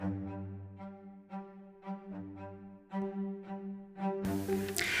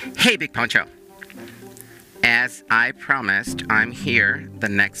Hey, Big Poncho. As I promised, I'm here the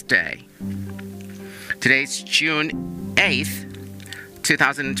next day. Today's June 8th,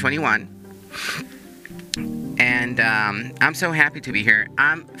 2021. And I'm so happy to be here.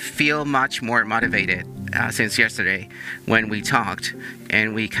 I feel much more motivated since yesterday when we talked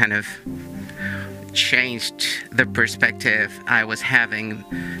and we kind of changed the perspective I was having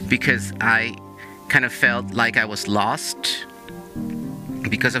because I kind of felt like I was lost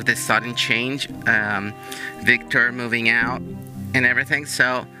because of this sudden change, Victor moving out and everything.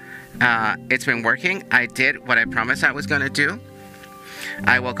 So it's been working. I did what I promised I was going to do.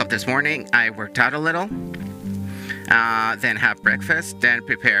 I woke up this morning, I worked out a little, then have breakfast, then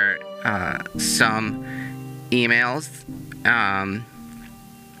prepare some emails,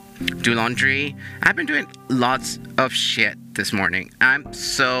 do laundry. I've been doing lots of shit this morning. I'm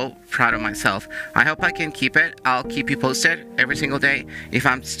so proud of myself. I hope I can keep it. I'll keep you posted every single day if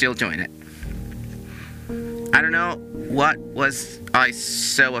I'm still doing it. I don't know what was I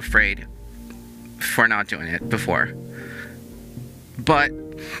so afraid for not doing it before. But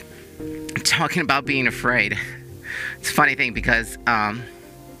talking about being afraid, it's a funny thing because one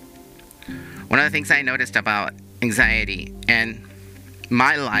of the things I noticed about anxiety and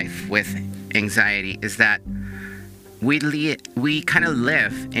my life with anxiety is that we kind of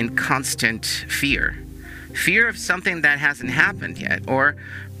live in constant fear of something that hasn't happened yet, or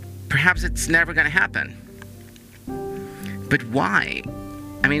perhaps it's never going to happen. But why?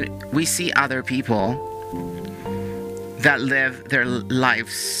 I mean, we see other people that live their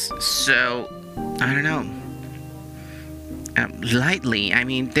lives so, I don't know, lightly. I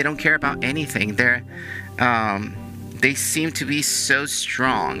mean, they don't care about anything. They seem to be so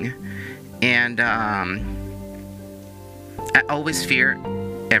strong, and I always fear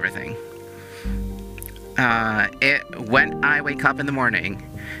everything. When I wake up in the morning,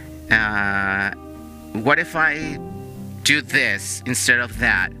 what if I do this instead of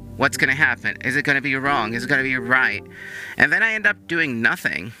that? What's going to happen? Is it going to be wrong? Is it going to be right? And then I end up doing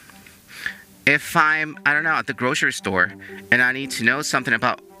nothing. If I'm, I don't know, at the grocery store and I need to know something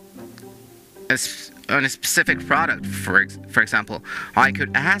about a specific product, for example, I could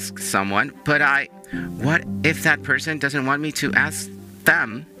ask someone, but what if that person doesn't want me to ask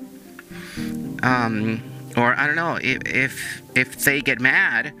them? Or I don't know, if they get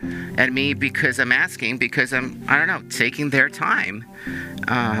mad at me because I'm asking, because I'm, I don't know, taking their time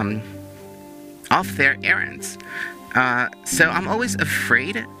off their errands. So I'm always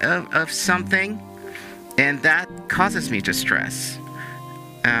afraid of something, and that causes me to stress.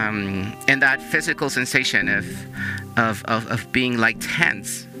 And that physical sensation of being like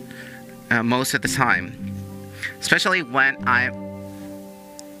tense most of the time, especially when I'm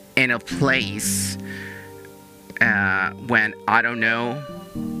in a place when I don't know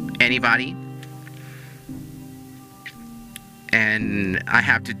anybody and I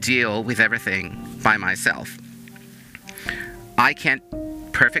have to deal with everything by myself. I can't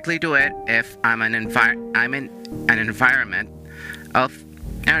perfectly do it if I'm in an environment of,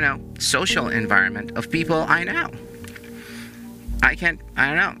 I don't know, social environment of people I know. I don't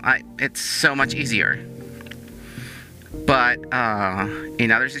know, it's so much easier. But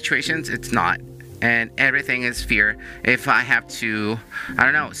in other situations, it's not. And everything is fear. If I have to, I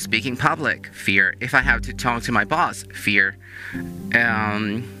don't know, speak in public, fear. If I have to talk to my boss, fear.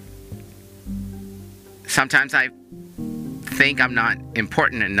 Sometimes I think I'm not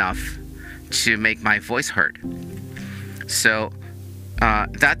important enough to make my voice heard. So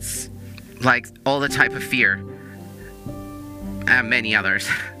that's like all the type of fear, and many others.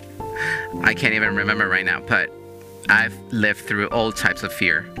 I can't even remember right now, but I've lived through all types of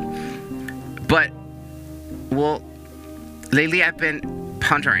fear. But, well, lately I've been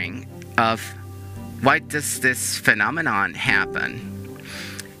pondering of why does this phenomenon happen?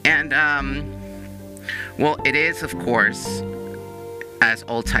 And, well, it is, of course, as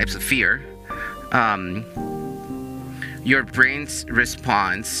all types of fear, your brain's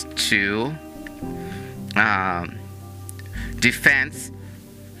response to defense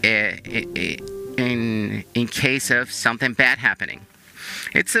in case of something bad happening.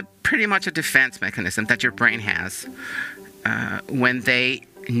 It's pretty much a defense mechanism that your brain has when they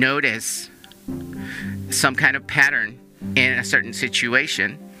notice some kind of pattern in a certain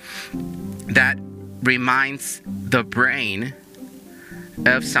situation that reminds the brain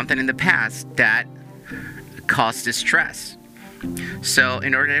of something in the past that caused distress. So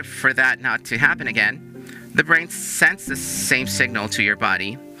in order for that not to happen again, the brain sends the same signal to your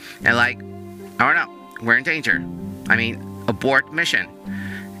body and like, oh no, we're in danger. I mean, abort mission.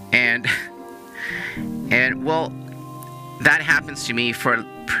 And well, that happens to me for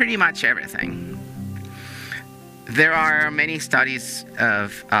pretty much everything. There are many studies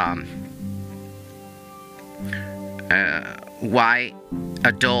of why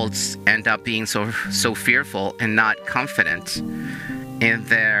adults end up being so fearful and not confident in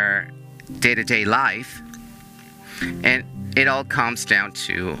their day-to-day life, and it all comes down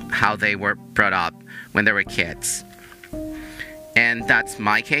to how they were brought up when they were kids. And that's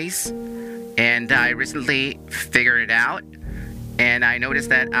my case, and I recently figured it out, and I noticed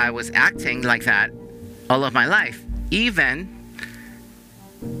that I was acting like that all of my life, even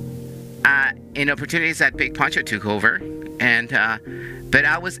in opportunities that Big Poncho took over, and but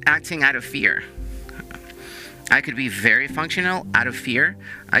I was acting out of fear. I could be very functional out of fear.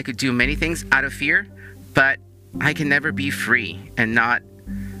 I could do many things out of fear, but I can never be free and not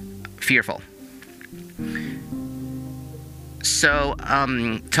fearful. So,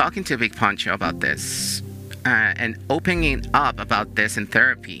 talking to Big Poncho about this, and opening up about this in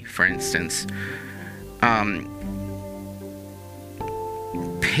therapy, for instance,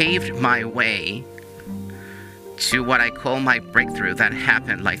 paved my way to what I call my breakthrough that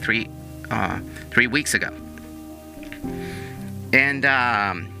happened like 3 weeks ago. And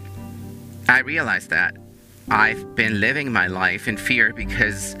I realized that I've been living my life in fear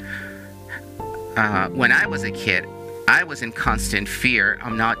because when I was a kid, I was in constant fear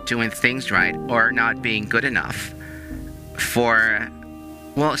of not doing things right or not being good enough for,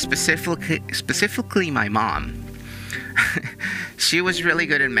 well, specifically my mom. She was really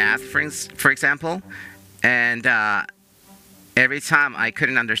good in math, for example, and every time I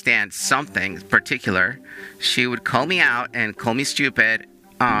couldn't understand something particular, she would call me out and call me stupid,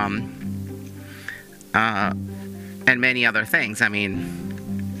 and many other things. I mean,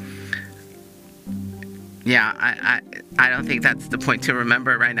 yeah, I don't think that's the point to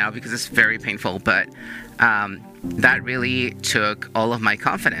remember right now because it's very painful, but that really took all of my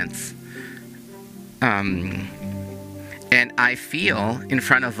confidence. And I feel in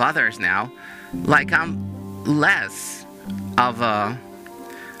front of others now like I'm less of a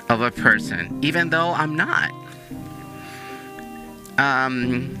person, even though I'm not.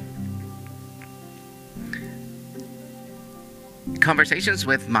 Conversations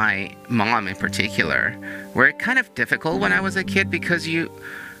with my mom in particular were kind of difficult when I was a kid because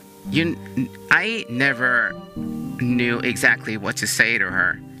I never knew exactly what to say to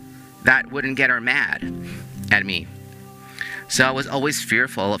her that wouldn't get her mad at me. So I was always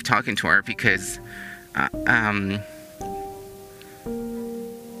fearful of talking to her because,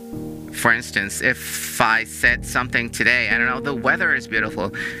 for instance, if I said something today, I don't know, the weather is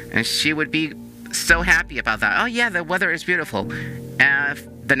beautiful, and she would be so happy about that. Oh yeah, the weather is beautiful. And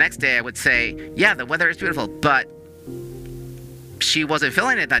the next day I would say, yeah, the weather is beautiful, but she wasn't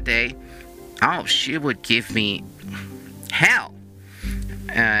feeling it that day. Oh, she would give me hell.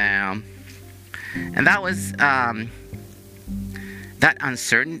 And that was that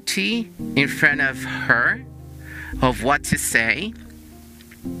uncertainty in front of her of what to say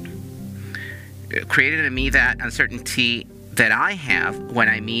created in me that uncertainty that I have when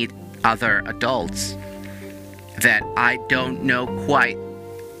I meet other adults, that I don't know quite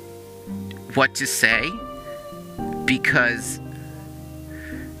what to say because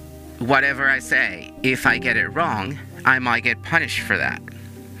whatever I say, if I get it wrong, I might get punished for that.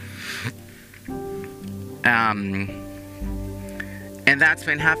 And that's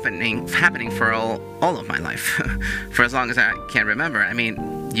been happening for all of my life, for as long as I can remember. I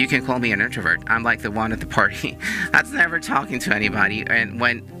mean, you can call me an introvert. I'm like the one at the party that's never talking to anybody, and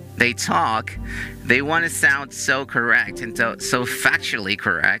when they talk, they want to sound so correct and so factually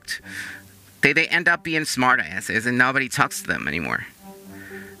correct. They end up being smartasses, and nobody talks to them anymore.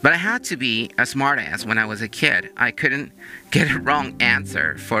 But I had to be a smartass when I was a kid. I couldn't get a wrong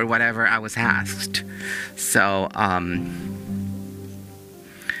answer for whatever I was asked. So,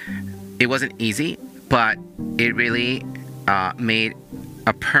 it wasn't easy, but it really made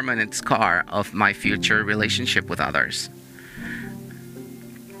a permanent scar of my future relationship with others.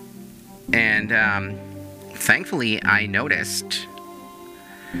 And thankfully, I noticed.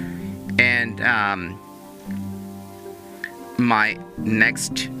 And my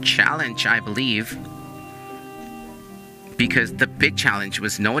next challenge, I believe, because the big challenge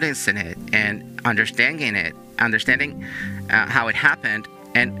was noticing it and understanding how it happened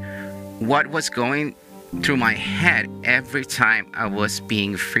and what was going through my head every time I was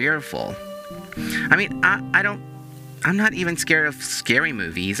being fearful. I mean, I'm not even scared of scary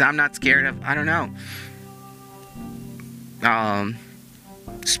movies. I'm not scared of, I don't know,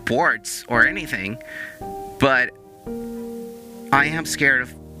 sports or anything. But I am scared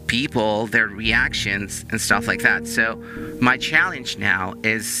of people, their reactions, and stuff like that. So my challenge now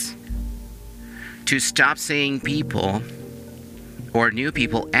is to stop seeing people or new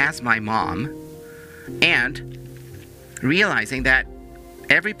people as my mom, and realizing that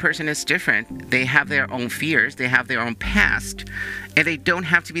every person is different. They have their own fears, they have their own past, and they don't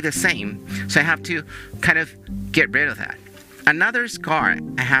have to be the same. So I have to kind of get rid of that. Another scar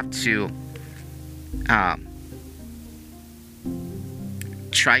I have to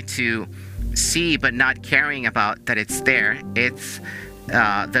try to see, but not caring about that it's there. It's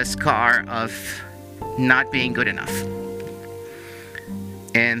the scar of not being good enough.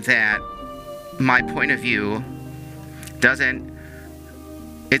 And that my point of view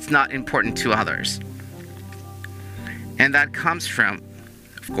it's not important to others. And that comes from,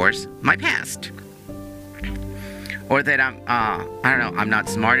 of course, my past. Or that I'm not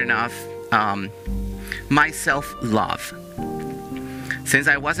smart enough. My self-love. Since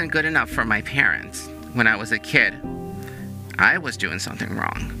I wasn't good enough for my parents when I was a kid, I was doing something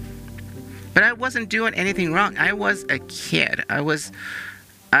wrong. But I wasn't doing anything wrong. I was a kid.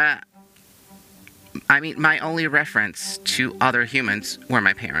 My only reference to other humans were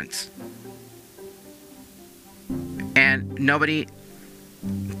my parents. And nobody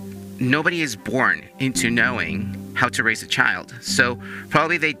is born into knowing how to raise a child. So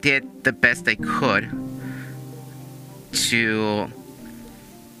probably they did the best they could to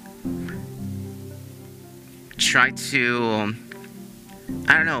try to,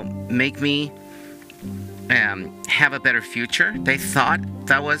 make me have a better future. They thought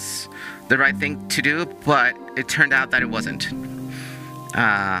that was the right thing to do, but it turned out that it wasn't.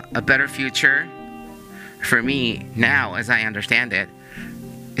 A better future for me now, as I understand it,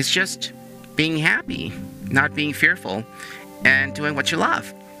 is just being happy, not being fearful, and doing what you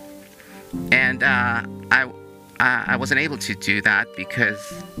love. And I wasn't able to do that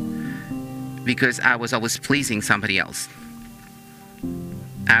because I was always pleasing somebody else.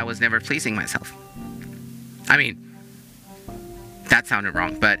 I was never pleasing myself. I mean, that sounded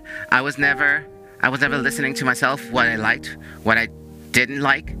wrong, but I was never listening to myself, what I liked, what I didn't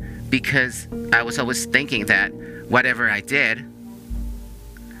like, because I was always thinking that whatever I did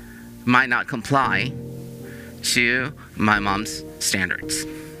might not comply to my mom's standards.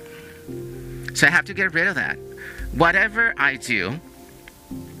 So I have to get rid of that. Whatever I do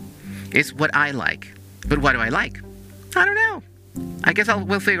is what I like. But what do I like? I don't know. I guess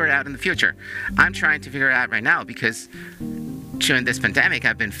we'll figure it out in the future. I'm trying to figure it out right now because during this pandemic,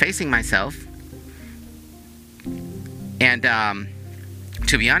 I've been facing myself. And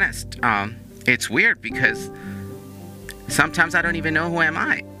to be honest, it's weird because sometimes I don't even know who am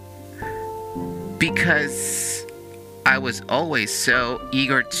I. Because I was always so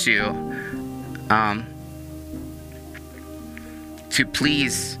eager to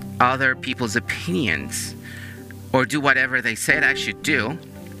please other people's opinions or do whatever they said I should do,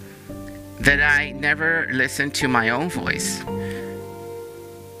 that I never listened to my own voice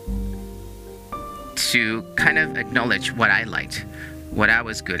to kind of acknowledge what I liked, what I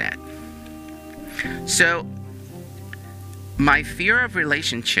was good at. So my fear of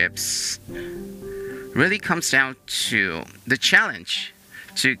relationships really comes down to the challenge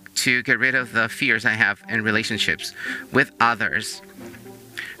to get rid of the fears I have in relationships with others.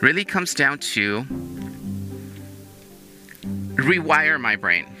 Really comes down to rewire my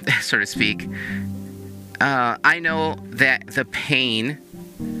brain, so to speak. I know that the pain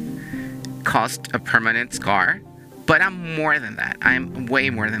caused a permanent scar, but I'm more than that. I'm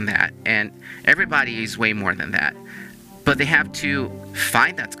way more than that, and everybody is way more than that. But they have to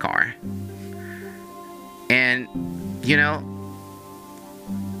find that scar. And,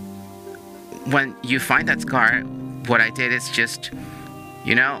 when you find that scar, what I did is just,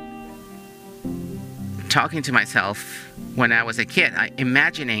 talking to myself when I was a kid.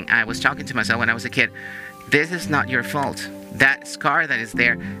 I was talking to myself when I was a kid. This is not your fault. That scar that is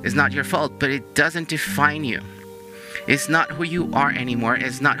there is not your fault, but it doesn't define you. It's not who you are anymore.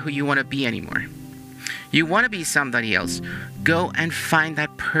 It's not who you want to be anymore. You want to be somebody else. Go and find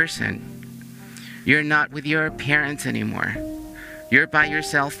that person. You're not with your parents anymore. You're by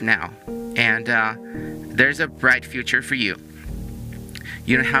yourself now. And there's a bright future for you.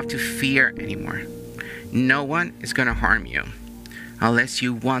 You don't have to fear anymore. No one is going to harm you unless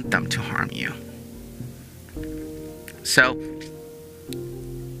you want them to harm you. So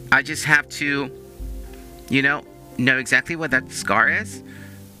I just have to, know exactly what that scar is,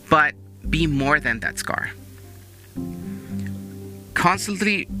 but be more than that scar.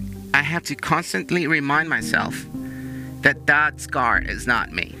 I have to constantly remind myself that that scar is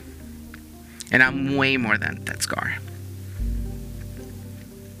not me. And I'm way more than that scar.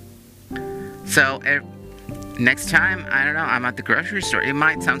 So next time, I don't know, I'm at the grocery store. It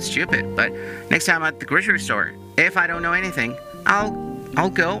might sound stupid, but next time I'm at the grocery store, if I don't know anything, I'll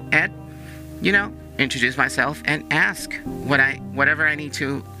go and, introduce myself and ask whatever I need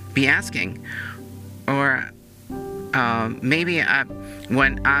to be asking. Or maybe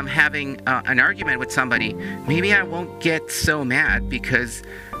when I'm having an argument with somebody, maybe I won't get so mad because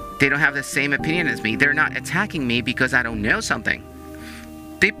they don't have the same opinion as me. They're not attacking me because I don't know something.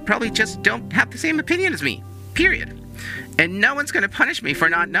 They probably just don't have the same opinion as me, period. And no one's going to punish me for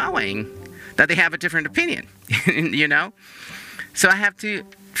not knowing that they have a different opinion, So I have to,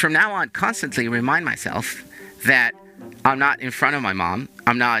 from now on, constantly remind myself that I'm not in front of my mom.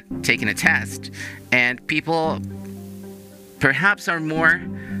 I'm not taking a test. And people perhaps are more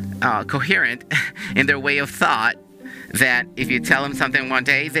coherent in their way of thought, that if you tell them something one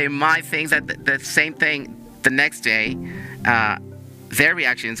day, they might think that the same thing the next day, their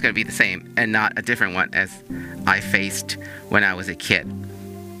reaction is going to be the same and not a different one as I faced when I was a kid.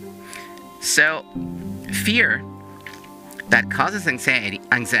 So, fear that causes anxiety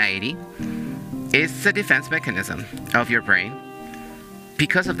is the defense mechanism of your brain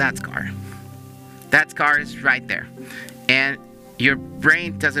because of that scar. That scar is right there. And your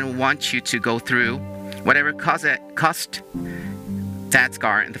brain doesn't want you to go through whatever caused that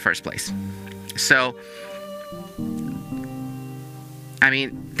scar in the first place. So,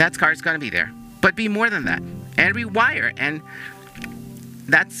 that scar is going to be there. But be more than that. And rewire. And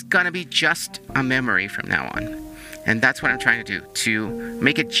that's going to be just a memory from now on. And that's what I'm trying to do. To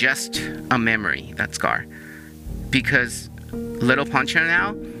make it just a memory, that scar. Because Little Poncho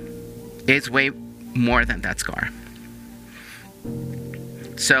now is way more than that scar.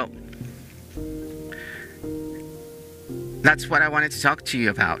 So, that's what I wanted to talk to you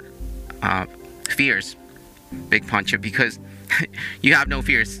about. Fears, Big Poncho, because you have no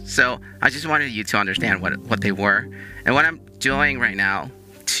fears. So I just wanted you to understand what they were and what I'm doing right now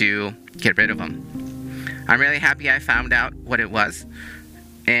to get rid of them. I'm really happy I found out what it was.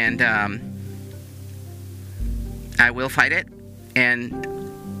 And I will fight it. And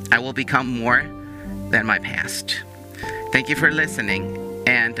I will become more than my past. Thank you for listening.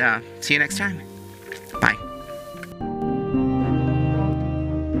 And see you next time. Bye.